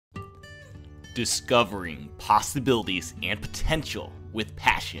Discovering possibilities and potential with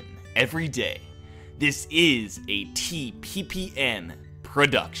passion every day. This is a TPPN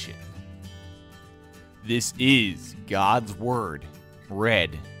production. This is God's Word,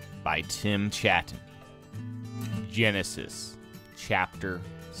 read by Tim Chaten. Genesis chapter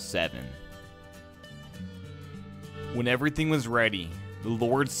 7. When everything was ready, the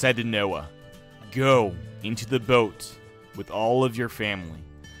Lord said to Noah, "Go into the boat with all of your family.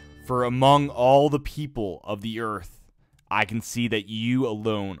 For among all the people of the earth, I can see that you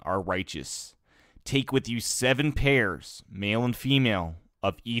alone are righteous. Take with you 7 pairs, male and female,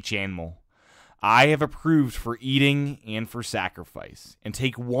 of each animal I have approved for eating and for sacrifice, and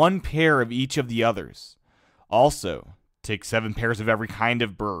take 1 pair of each of the others. Also, take 7 pairs of every kind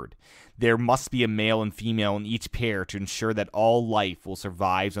of bird. There must be a male and female in each pair to ensure that all life will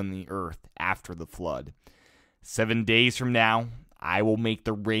survive on the earth after the flood. 7 days from now, I will make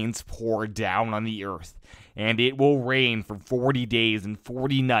the rains pour down on the earth, and it will rain for 40 days and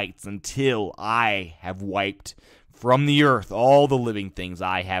 40 nights until I have wiped from the earth all the living things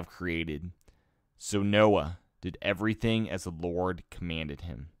I have created." So Noah did everything as the Lord commanded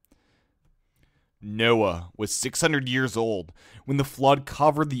him. Noah was 600 years old when the flood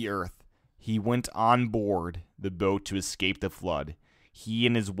covered the earth. He went on board the boat to escape the flood, he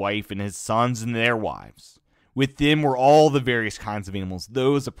and his wife and his sons and their wives. With them were all the various kinds of animals,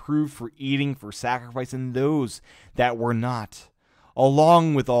 those approved for eating, for sacrifice, and those that were not,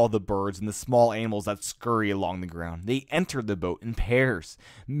 along with all the birds and the small animals that scurry along the ground. They entered the boat in pairs,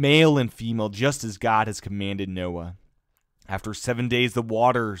 male and female, just as God has commanded Noah. After 7 days, the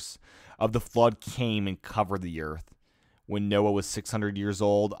waters of the flood came and covered the earth. When Noah was 600 years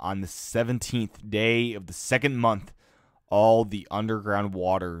old, on the 17th day of the 2nd month, all the underground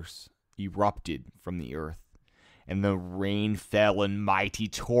waters erupted from the earth, and the rain fell in mighty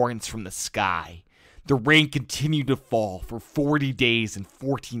torrents from the sky. The rain continued to fall for 40 days and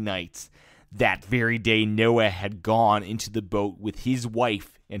 40 nights. That very day Noah had gone into the boat with his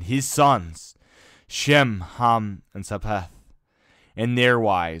wife and his sons, Shem, Ham, and Japheth, and their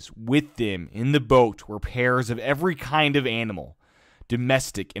wives. With them in the boat were pairs of every kind of animal,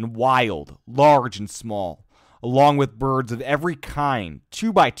 domestic and wild, large and small, along with birds of every kind.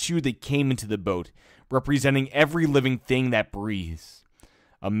 2 by 2 they came into the boat, representing every living thing that breathes.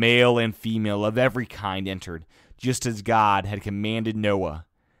 A male and female of every kind entered, just as God had commanded Noah.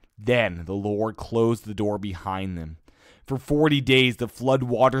 Then the Lord closed the door behind them. For 40 days the flood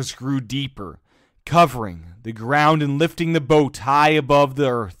waters grew deeper, covering the ground and lifting the boat high above the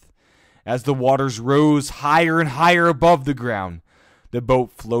earth. As the waters rose higher and higher above the ground, the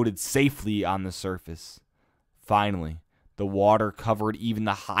boat floated safely on the surface. Finally, the water covered even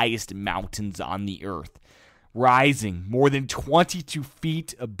the highest mountains on the earth, rising more than 22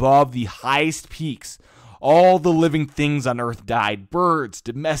 feet above the highest peaks. All the living things on earth died: birds,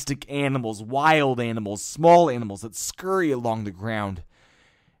 domestic animals, wild animals, small animals that scurry along the ground,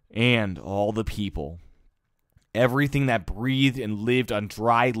 and all the people. Everything that breathed and lived on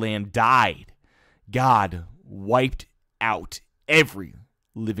dry land died. God wiped out every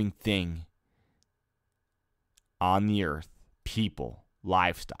living thing on the earth: people,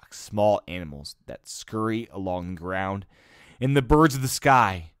 livestock, small animals that scurry along the ground, and the birds of the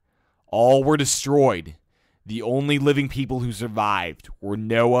sky. All were destroyed. The only living people who survived were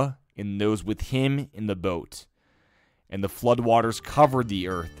Noah and those with him in the boat. And the floodwaters covered the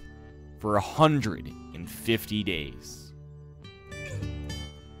earth for 150 days.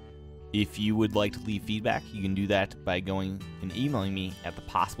 If you would like to leave feedback, you can do that by going and emailing me at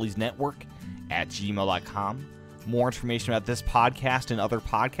thepossibilities@gmail.com. More information about this podcast and other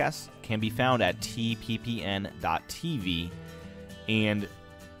podcasts can be found at tppn.tv. And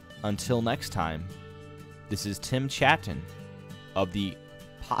until next time, this is Tim Chaten of the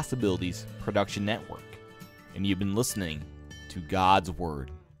Possibilities Production Network, and you've been listening to God's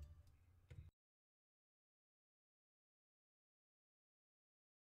Word.